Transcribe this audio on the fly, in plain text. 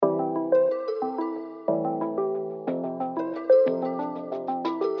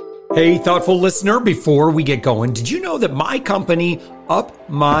Hey, thoughtful listener, before we get going, did you know that my company,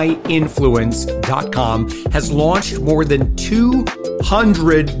 UpMyInfluence.com, has launched more than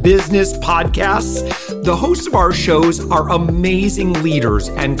 200 business podcasts? The hosts of our shows are amazing leaders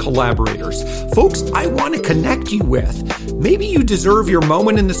and collaborators. Folks, I want to connect you with. Maybe you deserve your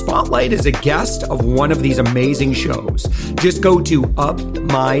moment in the spotlight as a guest of one of these amazing shows. Just go to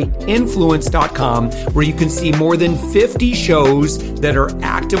UpMyInfluence.com, where you can see more than 50 shows that are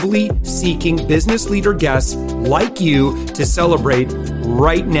actively seeking business leader guests like you to celebrate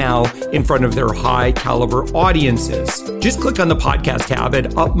right now in front of their high caliber audiences. Just click on the podcast tab at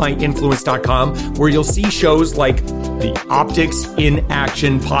upmyinfluence.com, where you'll see shows like the Optics in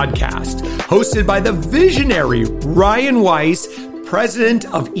Action podcast, hosted by the visionary Ryan Weiss, president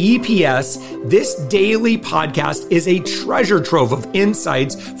of EPS. This daily podcast is a treasure trove of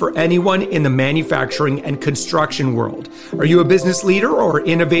insights for anyone in the manufacturing and construction world. Are you a business leader or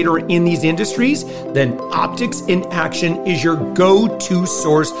innovator in these industries? Then Optics in Action is your go-to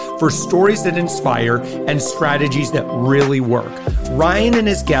source for stories that inspire and strategies that really work. Ryan and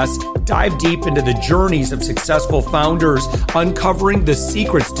his guests dive deep into the journeys of successful founders, uncovering the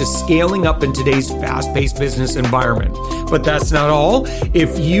secrets to scaling up in today's fast-paced business environment. But that's not all.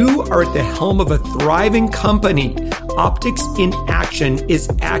 If you are at the helm of a thriving company, Optics in Action is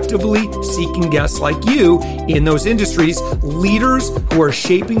actively seeking guests like you in those industries, leaders who are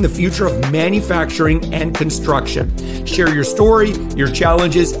shaping the future of manufacturing and construction. Share your story, your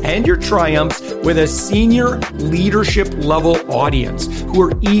challenges, and your triumphs with a senior leadership level audience who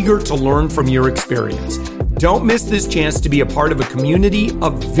are eager to learn from your experience. Don't miss this chance to be a part of a community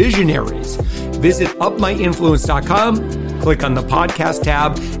of visionaries. Visit upmyinfluence.com, click on the podcast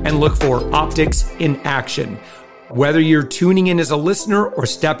tab, and look for Optics in Action. Whether you're tuning in as a listener or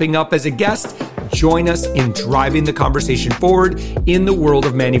stepping up as a guest, join us in driving the conversation forward in the world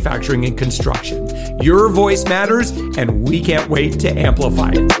of manufacturing and construction. Your voice matters, and we can't wait to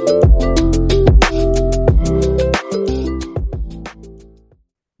amplify it.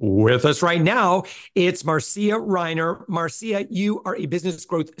 With us right now, it's Marcia Riner. Marcia, you are a business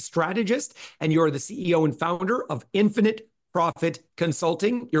growth strategist, and you're the CEO and founder of Infinite Profit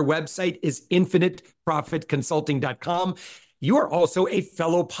Consulting. Your website is infiniteprofitconsulting.com. You are also a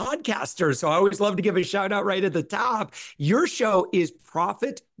fellow podcaster, so I always love to give a shout out right at the top. Your show is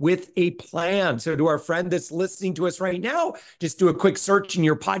Profit with a Plan. So to our friend that's listening to us right now, just do a quick search in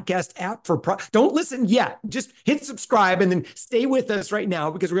your podcast app for don't listen yet. Just hit subscribe and then stay with us right now,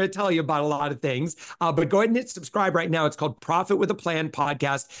 because we're going to tell you about a lot of things. But go ahead and hit subscribe right now. It's called Profit with a Plan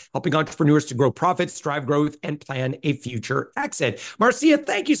podcast, helping entrepreneurs to grow profits, drive growth, and plan a future exit. Marcia,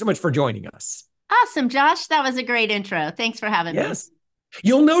 thank you so much for joining us. Awesome, Josh. That was a great intro. Thanks for having me.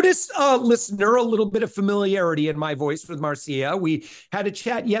 You'll notice, listener, a little bit of familiarity in my voice with Marcia. We had a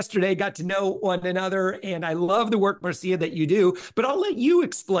chat yesterday, got to know one another, and I love the work, Marcia, that you do. But I'll let you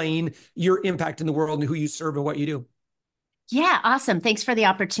explain your impact in the world and who you serve and what you do. Yeah, awesome. Thanks for the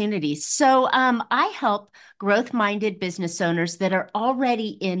opportunity. So I help growth-minded business owners that are already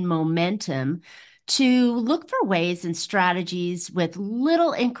in momentum to look for ways and strategies with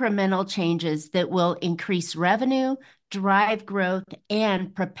little incremental changes that will increase revenue, drive growth,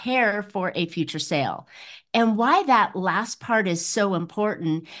 and prepare for a future sale. And why that last part is so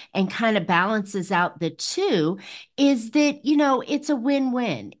important and kind of balances out the two is that, it's a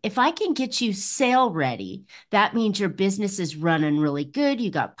win-win. If I can get you sale ready, that means your business is running really good.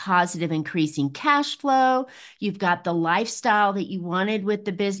 You got positive increasing cash flow. You've got the lifestyle that you wanted with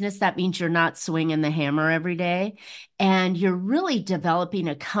the business. That means you're not swinging the hammer every day. And you're really developing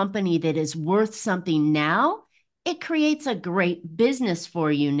a company that is worth something now. It creates a great business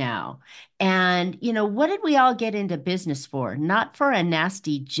for you now. And, what did we all get into business for? Not for a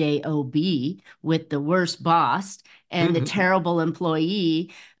nasty job with the worst boss and the terrible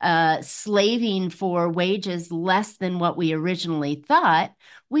employee slaving for wages less than what we originally thought.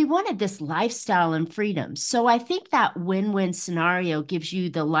 We wanted this lifestyle and freedom. So I think that win-win scenario gives you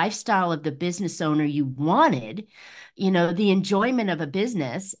the lifestyle of the business owner you wanted, the enjoyment of a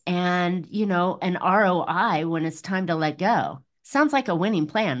business, and, an ROI when it's time to let go. Sounds like a winning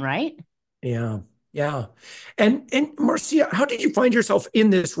plan, right? Yeah. And Marcia, how did you find yourself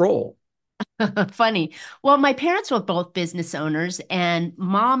in this role? Funny. Well, my parents were both business owners, and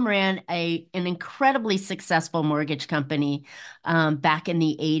mom ran an incredibly successful mortgage company back in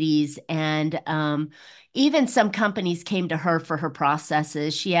the 80s. And even some companies came to her for her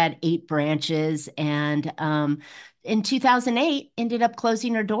processes. She had 8 branches, and in 2008, ended up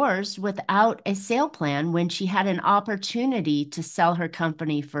closing her doors without a sale plan when she had an opportunity to sell her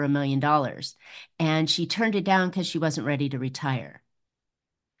company for $1 million. And she turned it down because she wasn't ready to retire.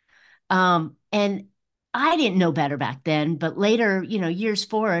 And I didn't know better back then, but later, years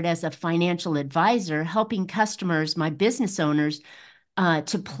forward as a financial advisor, helping customers, my business owners,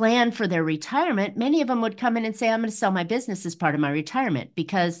 to plan for their retirement, many of them would come in and say, I'm going to sell my business as part of my retirement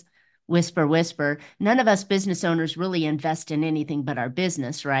because whisper, whisper, none of us business owners really invest in anything but our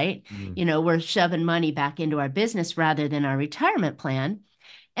business, right? Mm. We're shoving money back into our business rather than our retirement plan.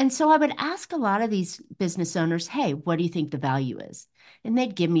 And so I would ask a lot of these business owners, hey, what do you think the value is? And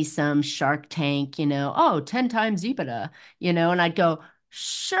they'd give me some Shark Tank, oh, 10 times EBITDA, and I'd go,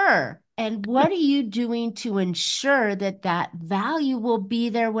 sure. And what are you doing to ensure that that value will be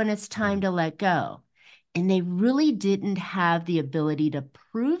there when it's time Mm. to let go? And they really didn't have the ability to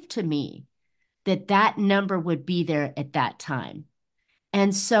prove to me that that number would be there at that time.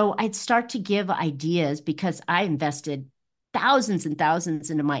 And so I'd start to give ideas because I invested thousands and thousands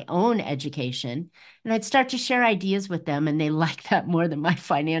into my own education. And I'd start to share ideas with them, and they like that more than my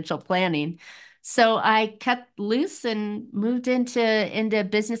financial planning. So I cut loose and moved into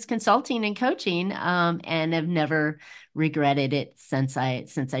business consulting and coaching, and have never regretted it since I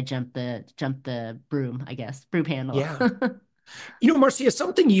jumped the broom, I guess, broom handle. Yeah. Marcia,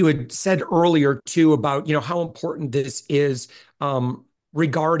 something you had said earlier too about, how important this is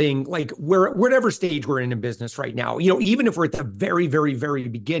regarding like whatever stage we're in business right now, even if we're at the very, very, very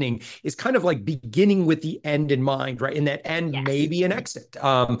beginning, is kind of like beginning with the end in mind, right? And that end may Yes. be an exit,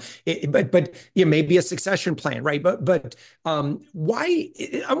 but maybe a succession plan, right? But why?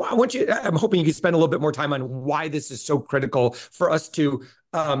 I'm hoping you can spend a little bit more time on why this is so critical for us to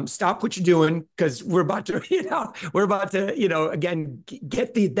stop what you're doing because we're about to, again,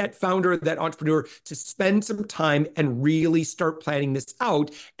 get that founder, that entrepreneur to spend some time and really start planning this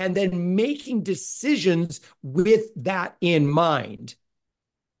out and then making decisions with that in mind.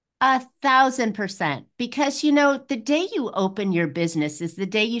 1,000%. Because, the day you open your business is the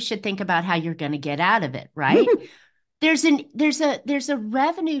day you should think about how you're going to get out of it, right? There's a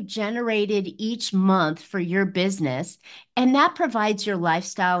revenue generated each month for your business, and that provides your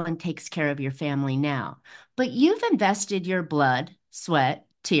lifestyle and takes care of your family now. But you've invested your blood, sweat,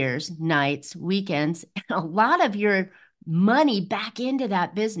 tears, nights, weekends, and a lot of your money back into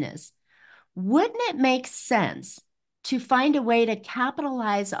that business. Wouldn't it make sense to find a way to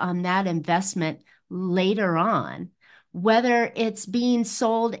capitalize on that investment later on, whether it's being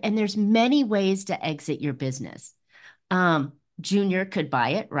sold, and there's many ways to exit your business. Junior could buy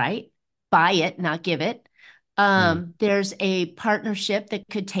it, right? Buy it, not give it. Mm. There's a partnership that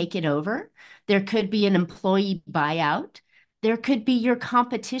could take it over. There could be an employee buyout. There could be your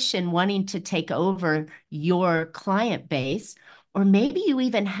competition wanting to take over your client base, or maybe you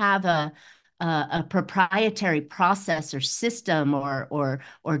even have a proprietary process or system or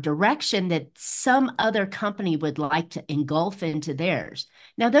direction that some other company would like to engulf into theirs.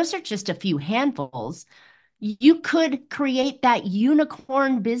 Now, those are just a few handfuls. You could create that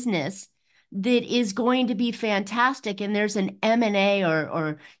unicorn business that is going to be fantastic, and there's an M&A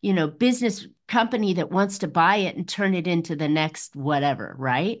or business company that wants to buy it and turn it into the next whatever,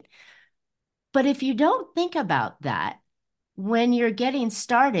 right? But if you don't think about that when you're getting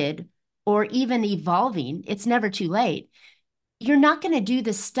started or even evolving, it's never too late. You're not going to do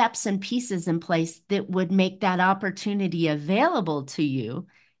the steps and pieces in place that would make that opportunity available to you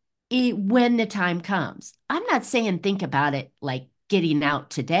when the time comes. I'm not saying think about it like getting out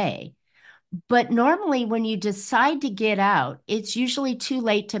today, but normally when you decide to get out, it's usually too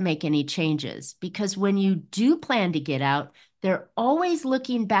late to make any changes because when you do plan to get out, they're always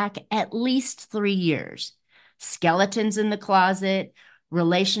looking back at least 3 years. Skeletons in the closet,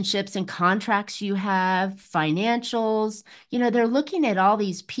 relationships and contracts you have, financials. They're looking at all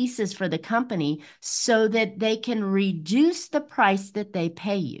these pieces for the company so that they can reduce the price that they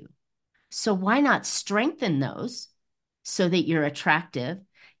pay you. So why not strengthen those so that you're attractive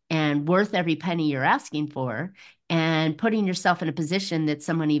and worth every penny you're asking for and putting yourself in a position that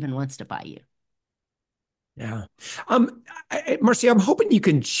someone even wants to buy you? Yeah. Marcia, I'm hoping you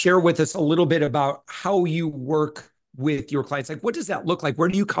can share with us a little bit about how you work with your clients. Like, what does that look like? Where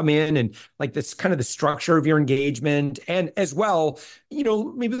do you come in and like this kind of the structure of your engagement? And as well,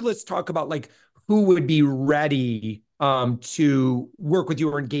 maybe let's talk about like who would be ready to work with you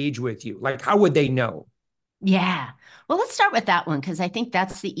or engage with you? Like, how would they know? Yeah. Well, let's start with that one because I think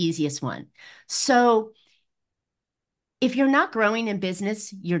that's the easiest one. So if you're not growing in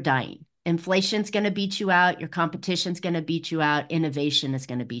business, you're dying. Inflation's going to beat you out. Your competition's going to beat you out. Innovation is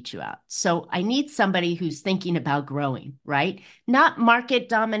going to beat you out. So I need somebody who's thinking about growing, right? Not market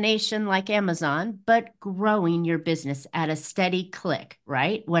domination like Amazon, but growing your business at a steady click,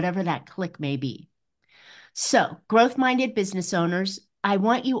 right? Whatever that click may be. So growth-minded business owners I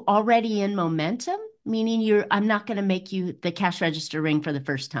want you already in momentum, meaning I'm not going to make you the cash register ring for the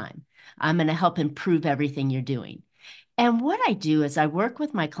first time. I'm going to help improve everything you're doing. And what I do is I work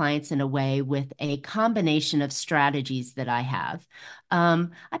with my clients in a way with a combination of strategies that I have.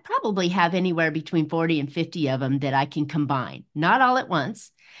 I probably have anywhere between 40 and 50 of them that I can combine, not all at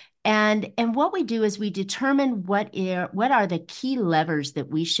once. And what we do is we determine what are the key levers that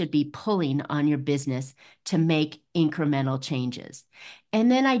we should be pulling on your business to make incremental changes.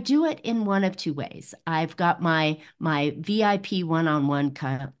 And then I do it in one of two ways. I've got my VIP one-on-one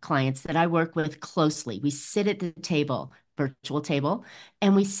clients that I work with closely. We sit at the table, virtual table,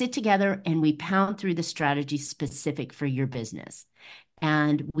 and we sit together and we pound through the strategy specific for your business.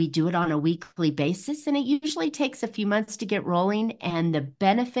 And we do it on a weekly basis, and it usually takes a few months to get rolling, and the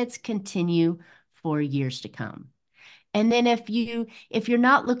benefits continue for years to come. And then if you're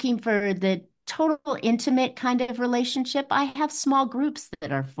not looking for the total intimate kind of relationship, I have small groups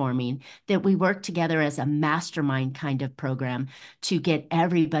that are forming that we work together as a mastermind kind of program to get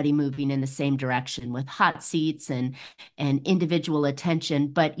everybody moving in the same direction with hot seats and individual attention.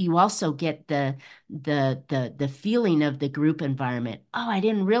 But you also get the feeling of the group environment. Oh, I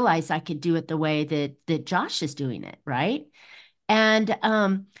didn't realize I could do it the way that Josh is doing it, right? And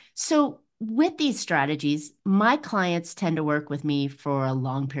so with these strategies, my clients tend to work with me for a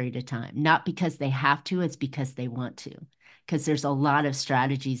long period of time, not because they have to, it's because they want to, because there's a lot of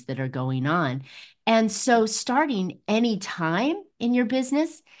strategies that are going on. And so starting any time in your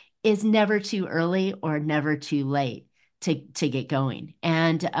business is never too early or never too late to get going.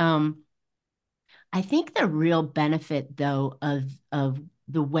 And I think the real benefit, though, of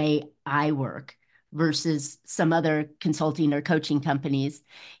the way I work versus some other consulting or coaching companies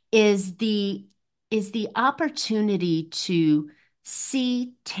is the opportunity to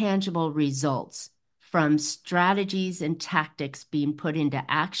see tangible results from strategies and tactics being put into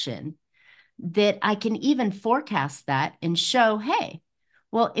action that I can even forecast that and show, hey,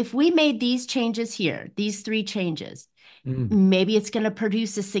 well, if we made these changes here, these three changes, Mm. maybe it's going to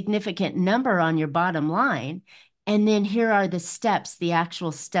produce a significant number on your bottom line. And then here are the steps, the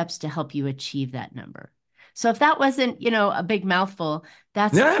actual steps to help you achieve that number. So if that wasn't, a big mouthful,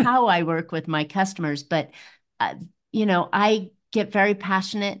 that's Yeah. how I work with my customers. But, uh, I get very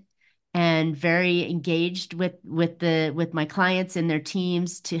passionate and very engaged with my clients and their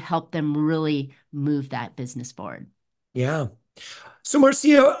teams to help them really move that business forward. Yeah. So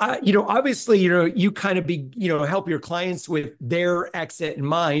Marcia, obviously, you kind of help your clients with their exit in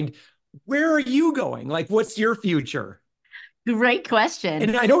mind. Where are you going? Like, what's your future? Great question.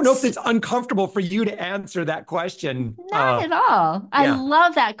 And I don't know if it's uncomfortable for you to answer that question. Not at all. I Yeah.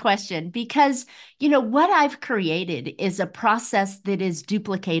 love that question because, what I've created is a process that is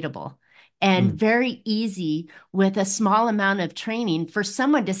duplicatable and Mm. very easy with a small amount of training for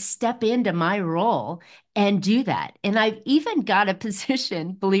someone to step into my role and do that. And I've even got a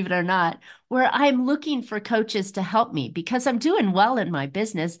position, believe it or not, where I'm looking for coaches to help me because I'm doing well in my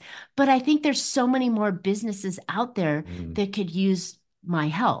business, but I think there's so many more businesses out there Mm. that could use my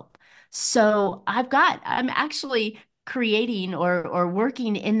help. So I'm actually creating or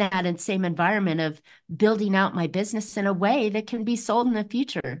working in that and same environment of building out my business in a way that can be sold in the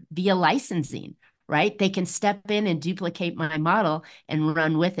future via licensing, right? They can step in and duplicate my model and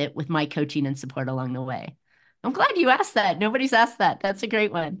run with it with my coaching and support along the way. I'm glad you asked that. Nobody's asked that. That's a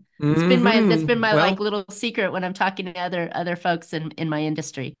great one. That's been my like Well, little secret when I'm talking to other folks in my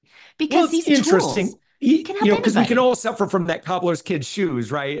industry. well, Because it's these tools interesting. can help Because we can anybody. all suffer from that cobbler's kid's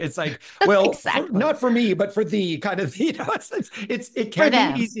shoes, right? It's like, well, Exactly. not for me, but for thee, kind of, it For can be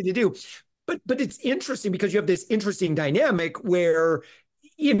them. easy to do. But it's interesting because you have this interesting dynamic where,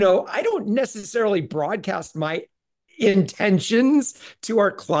 I don't necessarily broadcast my intentions to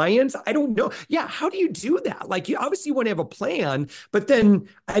our clients. I don't know. Yeah, how do you do that? Like, you obviously want to have a plan, but then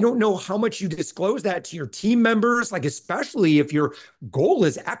I don't know how much you disclose that to your team members, like especially if your goal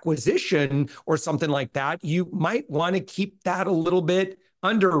is acquisition or something like that, you might want to keep that a little bit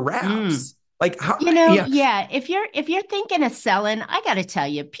under Mm. wraps. Like how, yeah. Yeah, if you're thinking of selling, I got to tell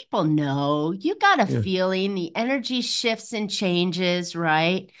you, people know. You got a Yeah. feeling, the energy shifts and changes,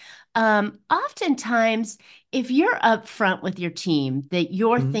 right? Oftentimes, if you're upfront with your team that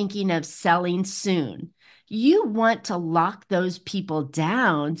you're Mm, thinking of selling soon, you want to lock those people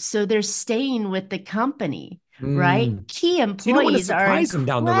down so they're staying with the company, right? mm. Key So you don't want to employees are surprise them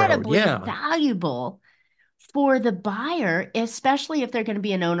down the road. incredibly Yeah. valuable for the buyer, especially if they're going to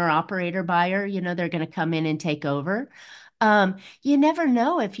be an owner operator buyer, they're going to come in and take over. You never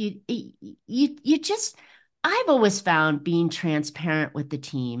know if you just, I've always found being transparent with the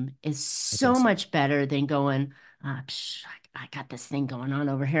team is I think so so. much better than going, psh, I got this thing going on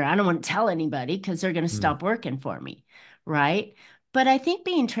over here. I don't want to tell anybody because they're going to Mm. stop working for me, right? But I think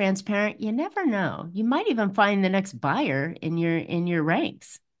being transparent, you never know. You might even find the next buyer in your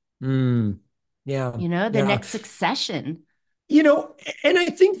ranks, Mm. Yeah. the Yeah. next succession. You know, and I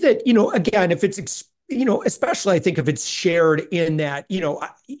think that, again, if especially I think if it's shared in that,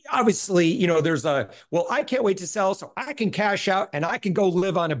 obviously, there's well, I can't wait to sell so I can cash out and I can go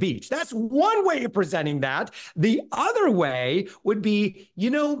live on a beach. That's one way of presenting that. The other way would be,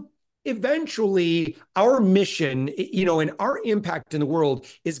 eventually our mission, and our impact in the world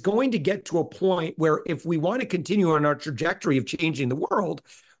is going to get to a point where if we want to continue on our trajectory of changing the world,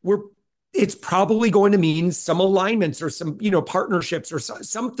 we're it's probably going to mean some alignments or some partnerships or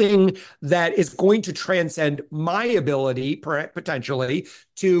something that is going to transcend my ability potentially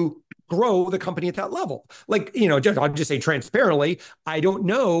to grow the company at that level. Like, I'll just say transparently, I don't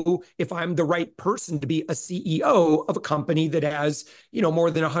know if I'm the right person to be a CEO of a company that has,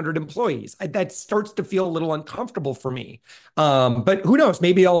 more than 100 employees. That starts to feel a little uncomfortable for me. But who knows?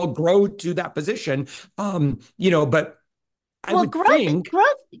 Maybe I'll grow to that position. But I Well, would think,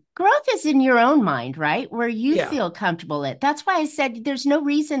 growth is in your own mind, right? Where you yeah, feel comfortable at. That's why I said there's no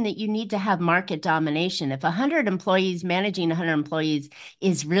reason that you need to have market domination. If 100 employees, managing 100 employees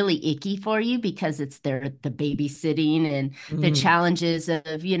is really icky for you because it's the babysitting and the mm, challenges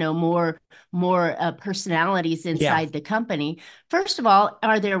of, more personalities yeah, inside the company. First of all,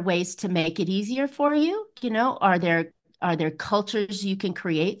 are there ways to make it easier for you? Are there cultures you can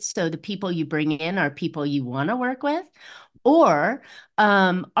create so the people you bring in are people you want to work with? Or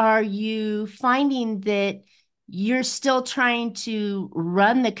are you finding that you're still trying to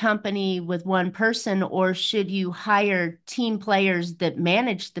run the company with one person, or should you hire team players that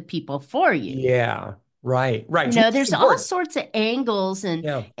manage the people for you? yeah, right. Which is There's all important. sorts of angles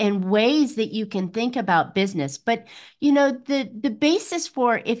Yeah, and ways that you can think about business. But the basis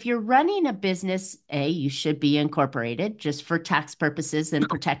for if you're running a business, you should be incorporated just for tax purposes and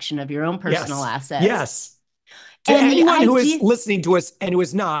protection of your own personal yes, assets. yes. To And the anyone who is idea listening to us and who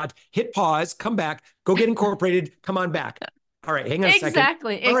is not, hit pause, come back, go get incorporated, come on back. All right, hang on a second.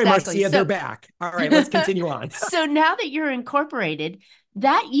 Exactly, All right, exactly. Marcia, they're So, back. All right, let's continue on. so now that you're incorporated,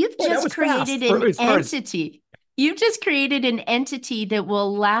 that you've Boy, that just was created fast an for as far as, entity. You've just created an entity that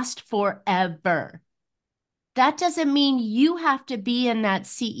will last forever. That doesn't mean you have to be in that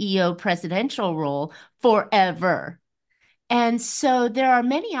CEO presidential role forever. And so there are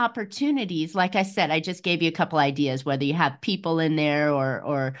many opportunities. Like I said, I just gave you a couple ideas, whether you have people in there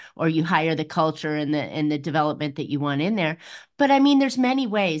or you hire the culture and the development that you want in there. But I mean, there's many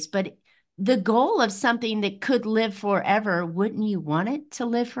ways. But the goal of something that could live forever, wouldn't you want it to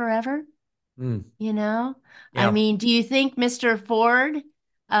live forever? mm, You know? I yeah, mean, do you think Mr. Ford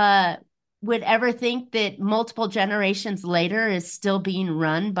uh would ever think that multiple generations later is still being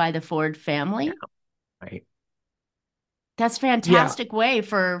run by the Ford yeah, family? right. That's Yeah. fantastic way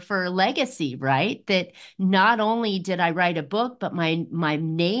for legacy, right? That not only did I write a book, but my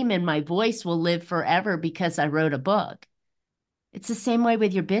name and my voice will live forever because I wrote a book. It's the same way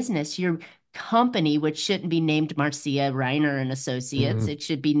with your business. Your company, which shouldn't be named Marcia Riner and Associates, Mm, it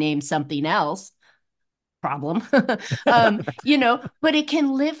should be named something else problem. But it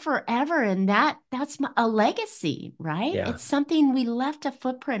can live forever, and that's a legacy, right? yeah. It's something we left a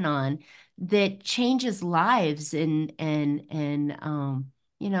footprint on that changes lives, and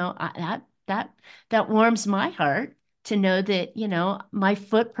that warms my heart to know that my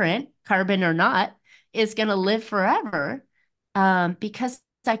footprint, carbon or not, is going to live forever, because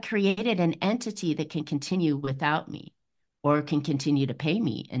I created an entity that can continue without me or can continue to pay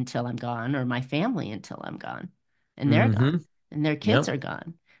me until I'm gone, or my family until I'm gone. And they're Mm-hmm. gone, and their kids Yep. are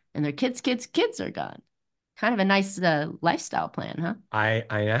gone, and their kids are gone. Kind of a nice lifestyle plan, huh?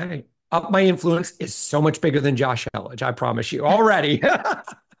 I up my influence is so much bigger than Josh Elledge, I promise you already.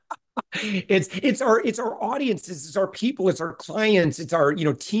 It's our audiences, it's our people, it's our clients, it's our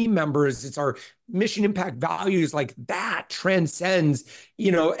team members, it's our mission impact values. Like that transcends,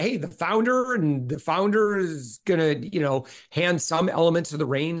 hey, the founder is gonna hand some elements of the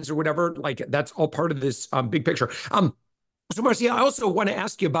reins or whatever. Like that's all part of this big picture. So, Marcia, I also want to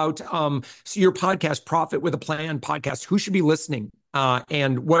ask you about so your podcast, Profit with a Plan podcast. Who should be listening,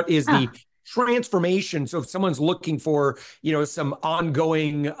 and what is the Ah, transformation? So, if someone's looking for some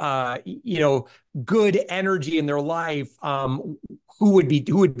ongoing good energy in their life, who would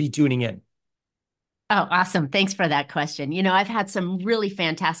be tuning in? oh, awesome. Thanks for that question. I've had some really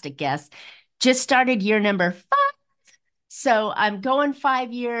fantastic guests. Just started year number 5. So I'm going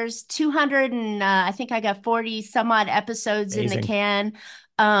 5 years, 200 and I think I got 40 some odd episodes in the Amazing.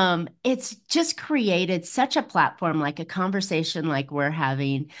 can. It's just created such a platform, like a conversation like we're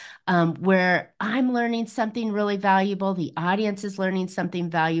having, where I'm learning something really valuable. The audience is learning something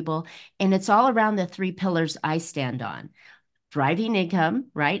valuable, and it's all around the three pillars I stand on: driving income,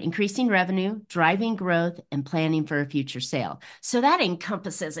 right? Increasing revenue, driving growth, and planning for a future sale. So that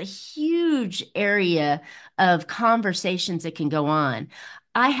encompasses a huge area of conversations that can go on.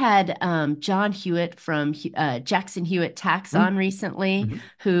 I had John Hewitt from Jackson Hewitt Tax on recently, Mm-hmm.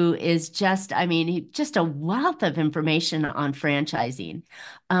 who is just, I mean, just a wealth of information on franchising.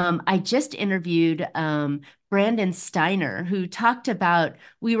 I just interviewed Brandon Steiner, who talked about,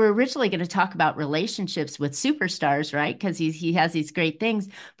 we were originally going to talk about relationships with superstars, right? Because he has these great things,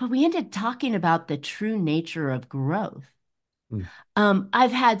 but we ended up talking about the true nature of growth. Mm.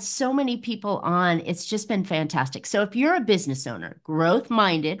 I've had so many people on. It's just been fantastic. So if you're a business owner, growth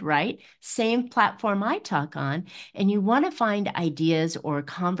minded, right? Same platform I talk on, and you want to find ideas or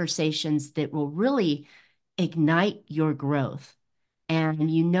conversations that will really ignite your growth,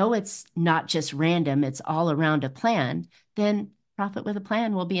 and you know it's not just random, it's all around a plan, then Profit with a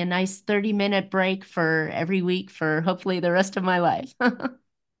Plan will be a nice 30-minute break for every week for hopefully the rest of my life.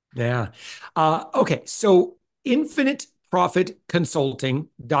 Yeah. Okay. So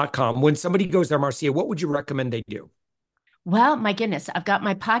infiniteprofitconsulting.com. When somebody goes there, Marcia, what would you recommend they do? Well, my goodness, I've got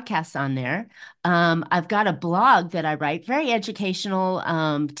my podcasts on there. I've got a blog that I write, very educational,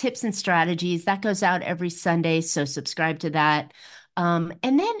 tips and strategies. That goes out every Sunday, so subscribe to that. And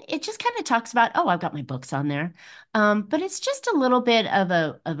then it just kind of talks about, oh, I've got my books on there. But it's just a little bit of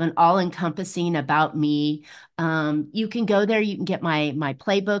an all-encompassing about me. You can go there, you can get my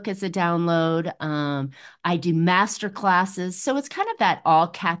playbook as a download. I do master classes, so it's kind of that all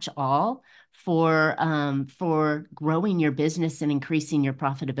catch all for growing your business and increasing your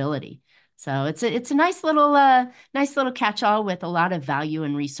profitability. So it's a nice little catch-all with a lot of value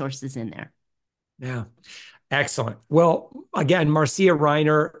and resources in there. Yeah. Excellent. Well, again, Marcia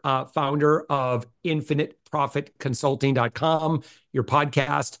Riner, founder of infiniteprofitconsulting.com, your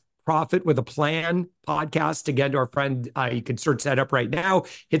podcast, Profit with a Plan podcast. Again, to our friend, you can search that up right now,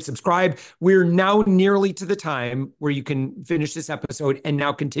 hit subscribe. We're now nearly to the time where you can finish this episode and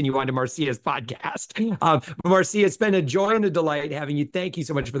now continue on to Marcia's podcast. Marcia, it's been a joy and a delight having you. Thank you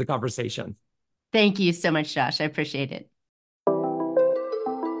so much for the conversation. Thank you so much, Josh. I appreciate it.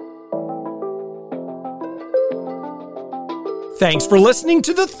 Thanks for listening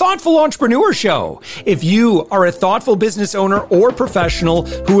to the Thoughtful Entrepreneur Show. If you are a thoughtful business owner or professional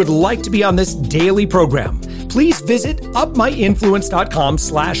who would like to be on this daily program, please visit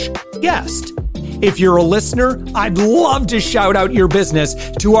upmyinfluence.com/guest. If you're a listener, I'd love to shout out your business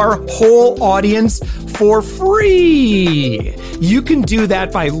to our whole audience for free. You can do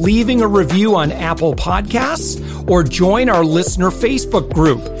that by leaving a review on Apple Podcasts or join our listener Facebook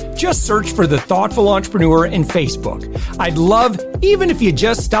group. Just search for The Thoughtful Entrepreneur in Facebook. I'd love, even if you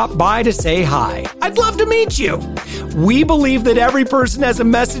just stop by to say hi, I'd love to meet you. We believe that every person has a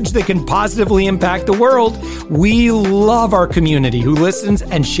message that can positively impact the world. We love our community who listens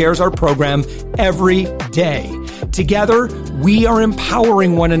and shares our program every day. Together, we are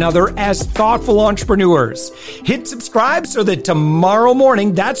empowering one another as thoughtful entrepreneurs. Hit subscribe so that tomorrow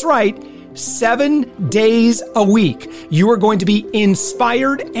morning, that's right, 7 days a week, you are going to be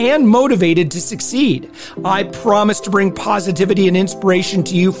inspired and motivated to succeed. I promise to bring positivity and inspiration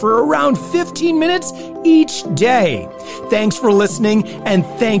to you for around 15 minutes each day. Thanks for listening, and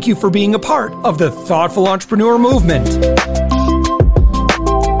thank you for being a part of the Thoughtful Entrepreneur Movement.